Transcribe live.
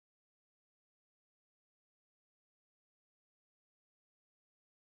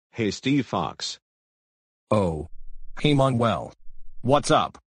Hey Steve Fox. Oh. Hey Manuel. What's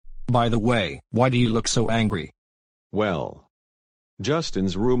up? By the way, why do you look so angry? Well,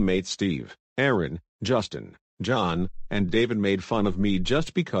 Justin's roommate Steve, Aaron, Justin, John, and David made fun of me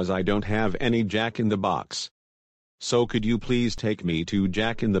just because I don't have any Jack in the Box. So could you please take me to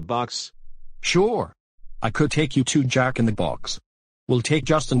Jack in the Box? Sure. I could take you to Jack in the Box. We'll take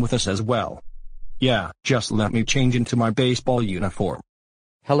Justin with us as well. Yeah, just let me change into my baseball uniform.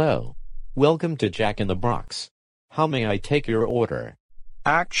 Hello. Welcome to Jack in the Box. How may I take your order?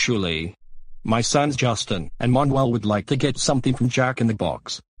 Actually, my son's Justin and Manuel would like to get something from Jack in the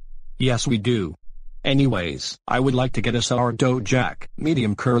Box. Yes, we do. Anyways, I would like to get a sourdough jack,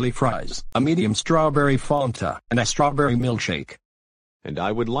 medium curly fries, a medium strawberry Fanta, and a strawberry milkshake. And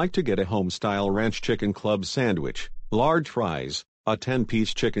I would like to get a home-style ranch chicken club sandwich, large fries, a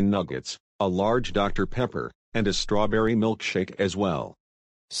 10-piece chicken nuggets, a large Dr. Pepper, and a strawberry milkshake as well.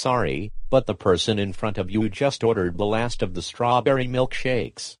 Sorry, but the person in front of you just ordered the last of the strawberry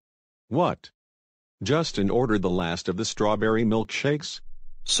milkshakes. What? Justin ordered the last of the strawberry milkshakes?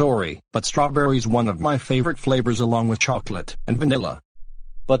 Sorry, but strawberry's one of my favorite flavors along with chocolate and vanilla.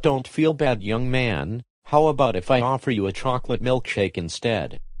 But don't feel bad, young man. How about if I offer you a chocolate milkshake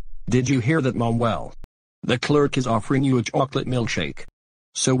instead? Did you hear that, Manuel? The clerk is offering you a chocolate milkshake.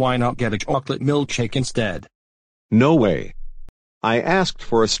 So why not get a chocolate milkshake instead? No way. I asked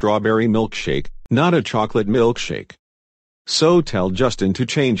for a strawberry milkshake, not a chocolate milkshake. So tell Justin to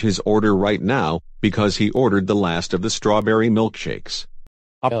change his order right now, because he ordered the last of the strawberry milkshakes.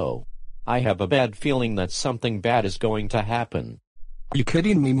 Oh. I have a bad feeling that something bad is going to happen. Are you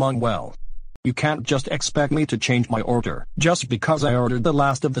kidding me, Manuel? You can't just expect me to change my order just because I ordered the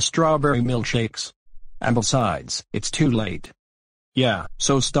last of the strawberry milkshakes. And besides, it's too late. Yeah,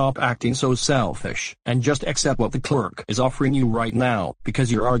 so stop acting so selfish, and just accept what the clerk is offering you right now,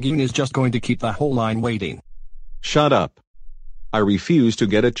 because your arguing is just going to keep the whole line waiting. Shut up. I refuse to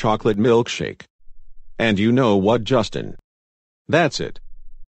get a chocolate milkshake. And you know what, Justin? That's it.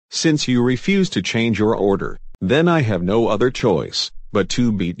 Since you refuse to change your order, then I have no other choice but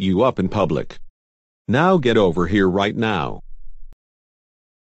to beat you up in public. Now get over here right now.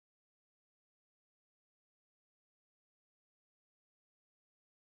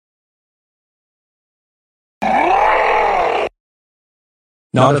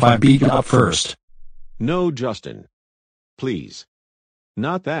 Not if I beat you up first. No, Justin. Please.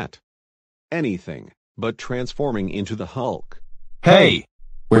 Not that. Anything but transforming into the Hulk. Hey!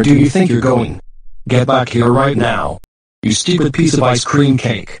 Where do you think you're going? Get back here right now. You stupid piece of ice cream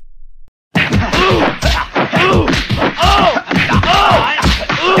cake.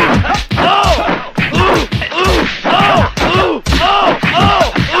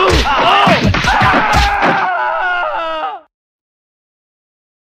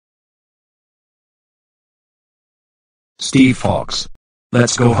 Steve Fox.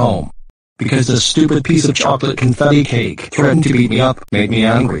 Let's go home. Because the stupid piece of chocolate confetti cake threatened to beat me up, made me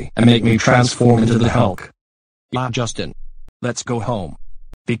angry, and make me transform into the Hulk. Yeah, Justin. Let's go home.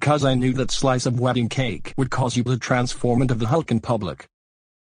 Because I knew that slice of wedding cake would cause you to transform into the Hulk in public.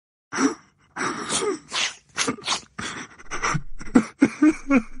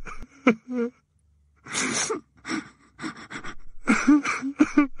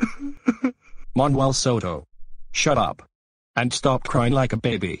 Manuel Soto. Shut up. And stop crying like a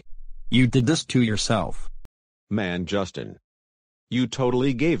baby. You did this to yourself. Man, Justin. You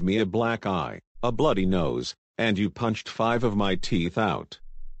totally gave me a black eye, a bloody nose, and you punched 5 of my teeth out.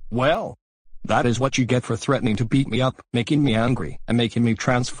 Well, that is what you get for threatening to beat me up, making me angry, and making me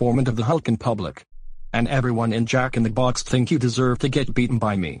transform into the Hulk in public. And everyone in Jack in the Box think you deserve to get beaten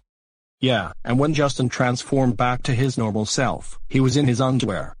by me. Yeah, and when Justin transformed back to his normal self, he was in his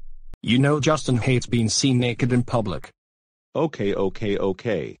underwear. You know Justin hates being seen naked in public.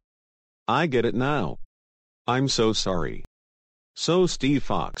 Okay. I get it now. I'm so sorry. So Steve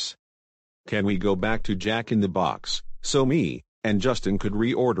Fox. Can we go back to Jack in the Box, so me and Justin could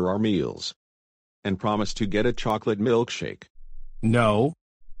reorder our meals? And promise to get a chocolate milkshake? No.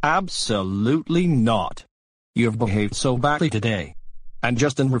 Absolutely not. You have behaved so badly today. And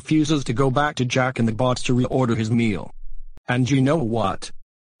Justin refuses to go back to Jack in the Box to reorder his meal. And you know what?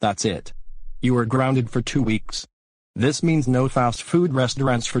 That's it. You are grounded for 2 weeks. This means no fast food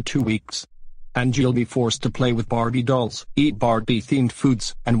restaurants for 2 weeks. And you'll be forced to play with Barbie dolls, eat Barbie-themed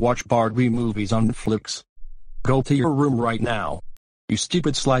foods, and watch Barbie movies on Netflix. Go to your room right now. You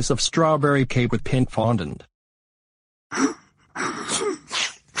stupid slice of strawberry cake with pink fondant.